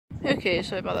Okay,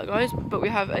 sorry about that guys, but we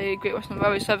have a Great Western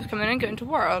Railway service coming in going to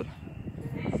Worrell.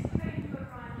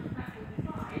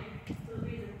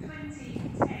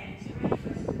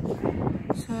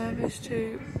 Service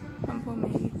to Temple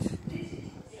Meads.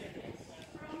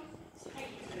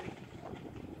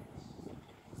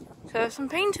 Service and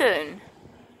Taunton.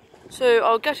 So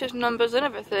I'll get its numbers and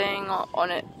everything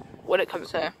on it when it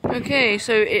comes here. Okay,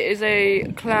 so it is a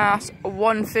class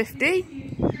 150.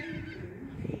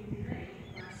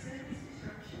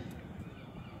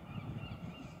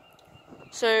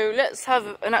 So let's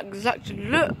have an exact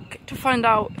look to find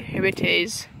out who it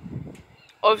is.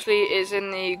 Obviously it is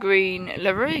in the green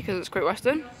livery because it's Great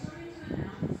Western.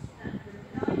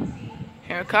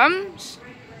 Here it comes.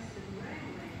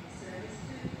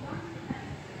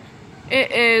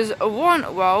 It is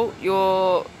well,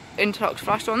 your interlock's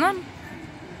flashed on then.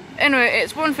 Anyway,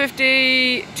 it's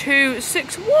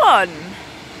 150-261.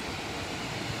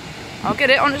 I'll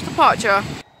get it on its departure.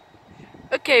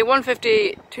 Okay,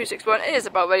 150-261 is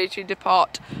about ready to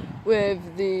depart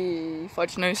with the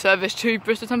 5-0 service to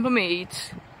Bristol Temple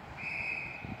Meads.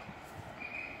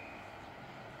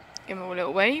 Give him a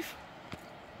little wave.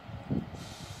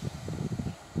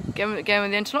 Get him again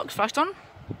with the interlocks flashed on.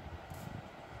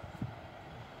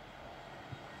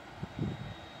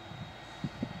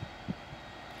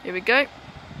 Here we go.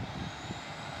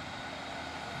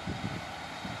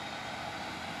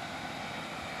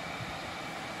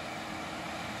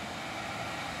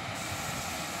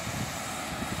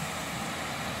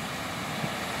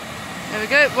 There we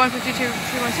go,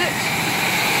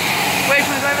 152-216. Wait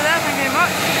for the driver there, thank you very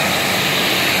much.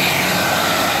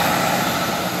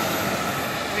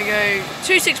 There we go,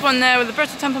 261 there with the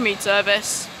Bristol Temple Meads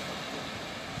service.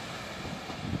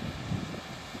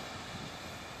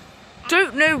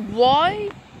 Don't know why,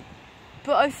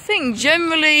 but I think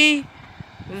generally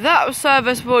that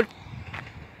service would,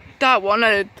 that one,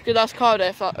 no, that's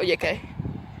Cardiff, oh yeah, okay.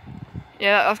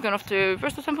 Yeah, that's going off to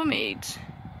Bristol Temple Meads.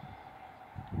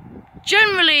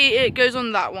 Generally it goes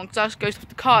on that one because that goes off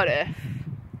to Cardiff.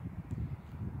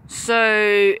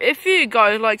 So if you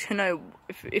guys like to know,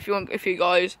 if you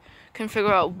guys can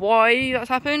figure out why that's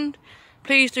happened,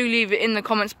 please do leave it in the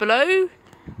comments below.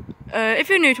 If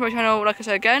you're new to my channel, like I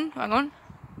said again, hang on.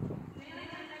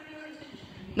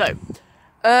 No.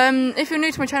 If you're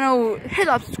new to my channel, hit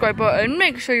that subscribe button,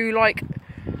 make sure you like,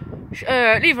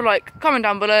 leave a like, comment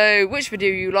down below which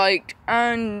video you liked,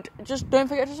 and just don't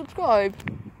forget to subscribe.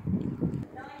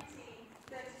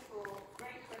 1934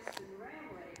 Great Western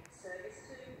Railway service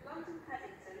to London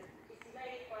Paddington is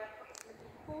delayed by approximately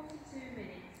 42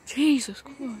 minutes. Jesus This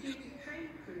Christ. is due to train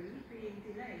crew being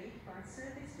delayed by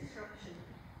service disruption.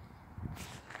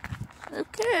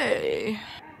 Okay.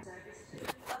 Service to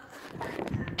London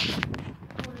Paddington,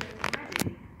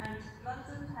 Reading and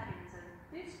London Paddington.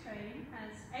 This train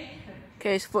has 8 coaches.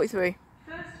 Okay, it's 43.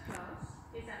 First class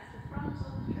is at the front of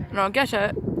the train. And I'll get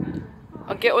it.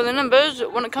 I'll get all the numbers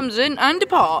when it comes in and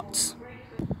departs.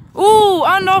 Ooh,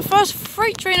 and our first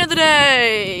freight train of the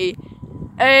day.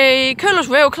 A Colas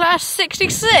Rail Class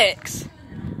 66.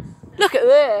 Look at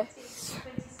this.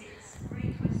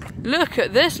 Look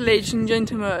at this, ladies and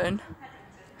gentlemen.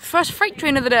 First freight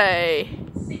train of the day.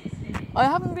 I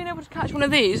haven't been able to catch one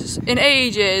of these in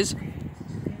ages.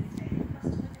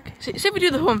 See if you do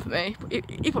the horn for me.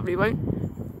 You probably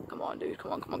won't. Come on, dude.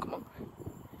 Come on, come on, come on.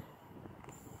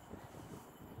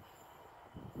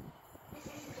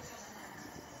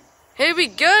 Here we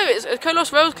go. It's a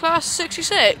Colas Rail Class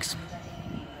 66.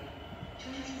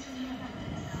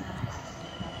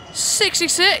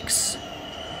 66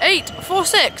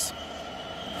 846.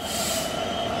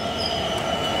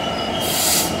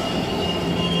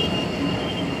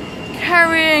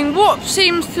 Carrying what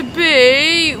seems to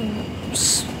be,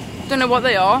 don't know what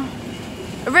they are,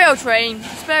 a rail train,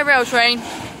 spare rail train.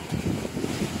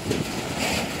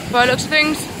 By the looks of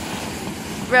things,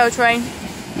 rail train.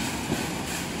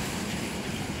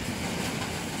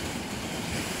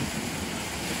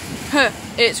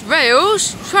 It's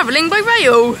rails travelling by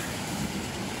rail.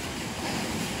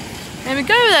 There we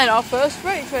go then, our first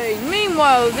freight train.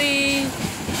 Meanwhile, the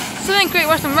Southern Great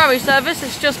Western Railway service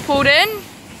has just pulled in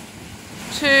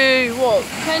to, what,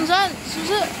 Penzance, was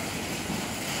it?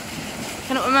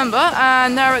 Cannot remember,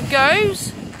 and there it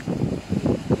goes.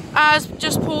 As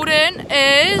just pulled in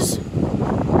is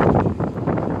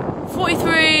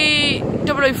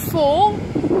 43004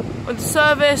 with the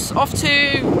service off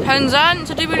to Penzance,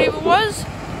 I do believe it was.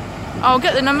 I'll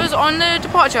get the numbers on the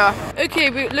departure. Okay,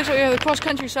 it looks like we have the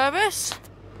cross-country service.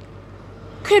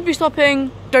 Could be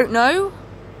stopping, don't know.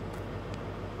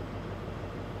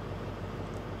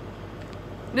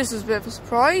 This is a bit of a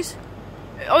surprise.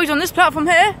 Oh, he's on this platform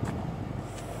here.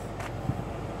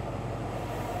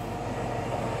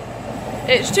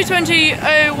 It's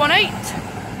 220.018.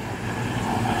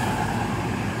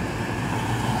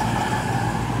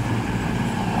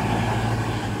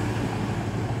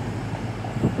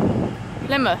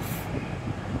 Plymouth.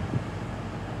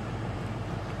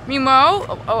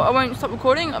 Meanwhile, I won't stop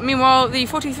recording. Meanwhile, the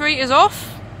 43 is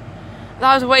off.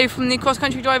 That was away from the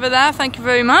cross-country driver there. Thank you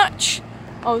very much.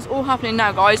 Oh, it's all happening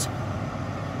now, guys.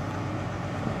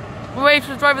 Wave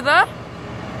for the driver there.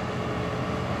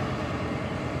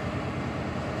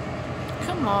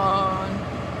 Come on.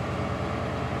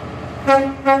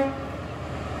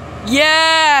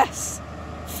 Yes!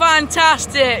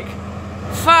 Fantastic!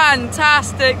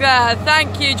 Fantastic there.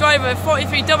 Thank you, driver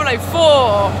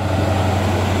 43004.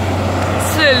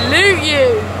 Salute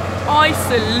you. I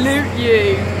salute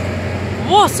you.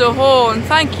 What a horn.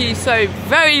 Thank you so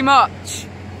very much.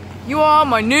 You are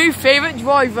my new favourite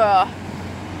driver.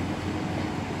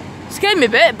 Scared me a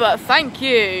bit, but thank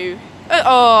you.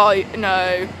 Oh,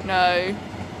 no.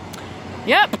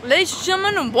 Yep, ladies and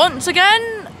gentlemen, once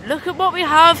again, look at what we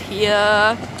have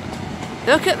here.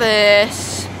 Look at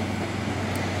this.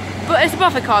 But it's a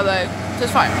buffer car though, so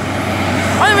it's fine.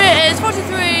 On the rear is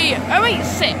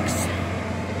 43086.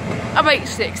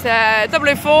 086 there,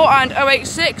 004 and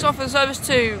 086 offer service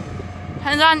to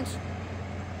Penzance.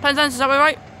 Penzance, is that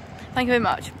right? Thank you very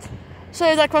much.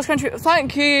 So that cross country,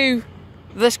 thank you,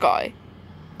 this guy.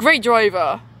 Great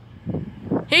driver.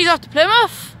 He's off to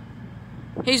Plymouth.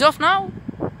 He's off now.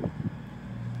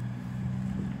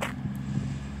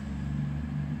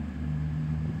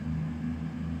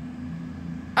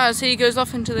 As he goes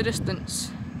off into the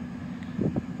distance.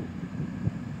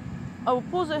 I will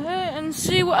pause it here and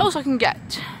see what else I can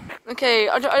get. Okay,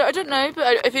 I don't know,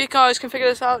 but if you guys can figure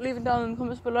this out, leave it down in the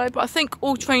comments below. But I think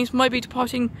all trains might be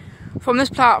departing from this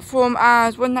platform,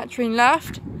 as when that train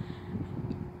left,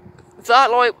 that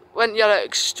light went yellow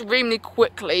extremely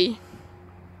quickly.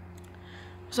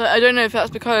 So I don't know if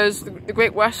that's because the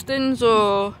Great Westerns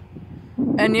or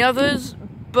any others,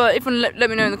 but if you want to let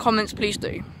me know in the comments, please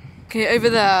do. Okay, over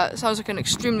there, it sounds like an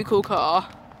extremely cool car.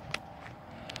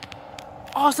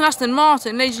 Oh, it's an Aston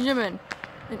Martin, ladies and gentlemen.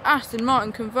 An Aston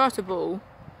Martin convertible.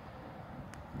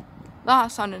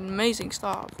 That sounded an amazing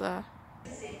start up there.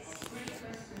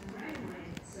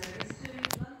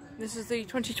 This is the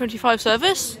 2025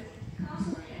 service.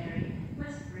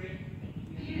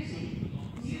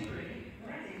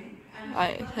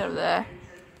 Right, head over there.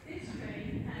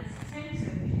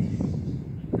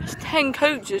 It's 10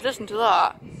 coaches, listen to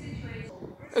that.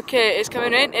 Okay, it's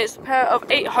coming in. It's a pair of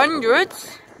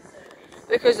 800s.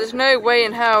 Because there's no way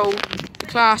in hell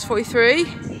class 43.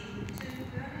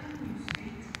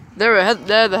 They're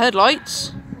the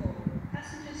headlights.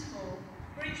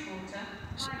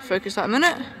 Focus that a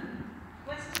minute.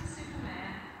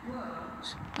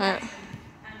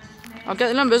 I'll get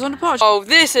the numbers on departure. Oh,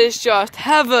 this is just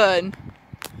heaven.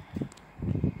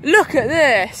 Look at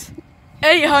this.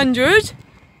 800.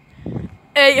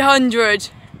 800.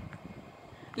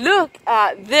 Look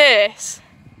at this.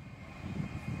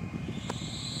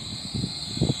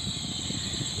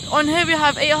 On here we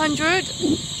have 800,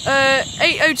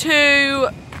 802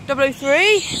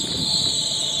 003.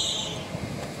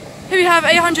 Here we have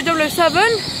 800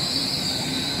 007.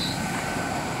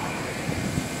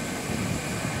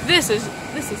 This is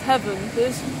heaven.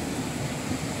 This.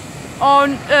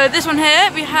 On this one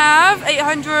here we have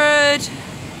 800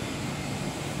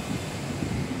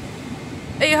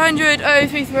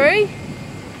 033.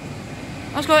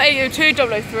 Let's go 802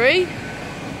 003.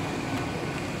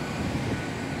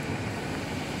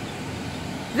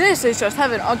 This is just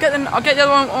heaven. I'll get the other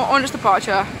one on its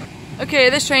departure. Okay,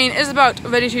 this train is about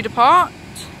ready to depart.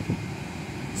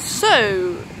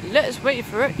 So let's wait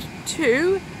for it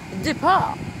to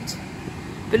depart.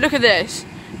 But look at this.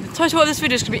 The title of this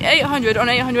video is going to be 800 on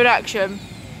 800 action.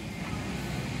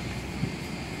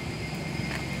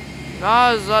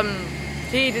 As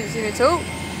he didn't see me at all.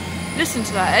 Listen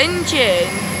to that engine.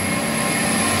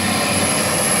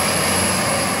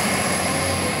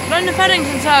 London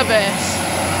Paddington service.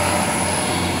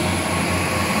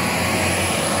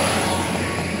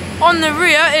 On the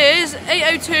rear is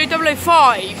 802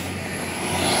 005.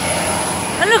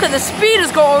 And look at the speed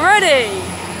it's got already.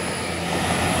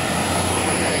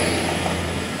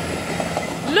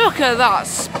 Look at that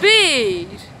speed.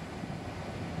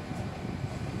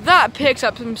 That picks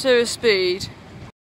up some serious speed.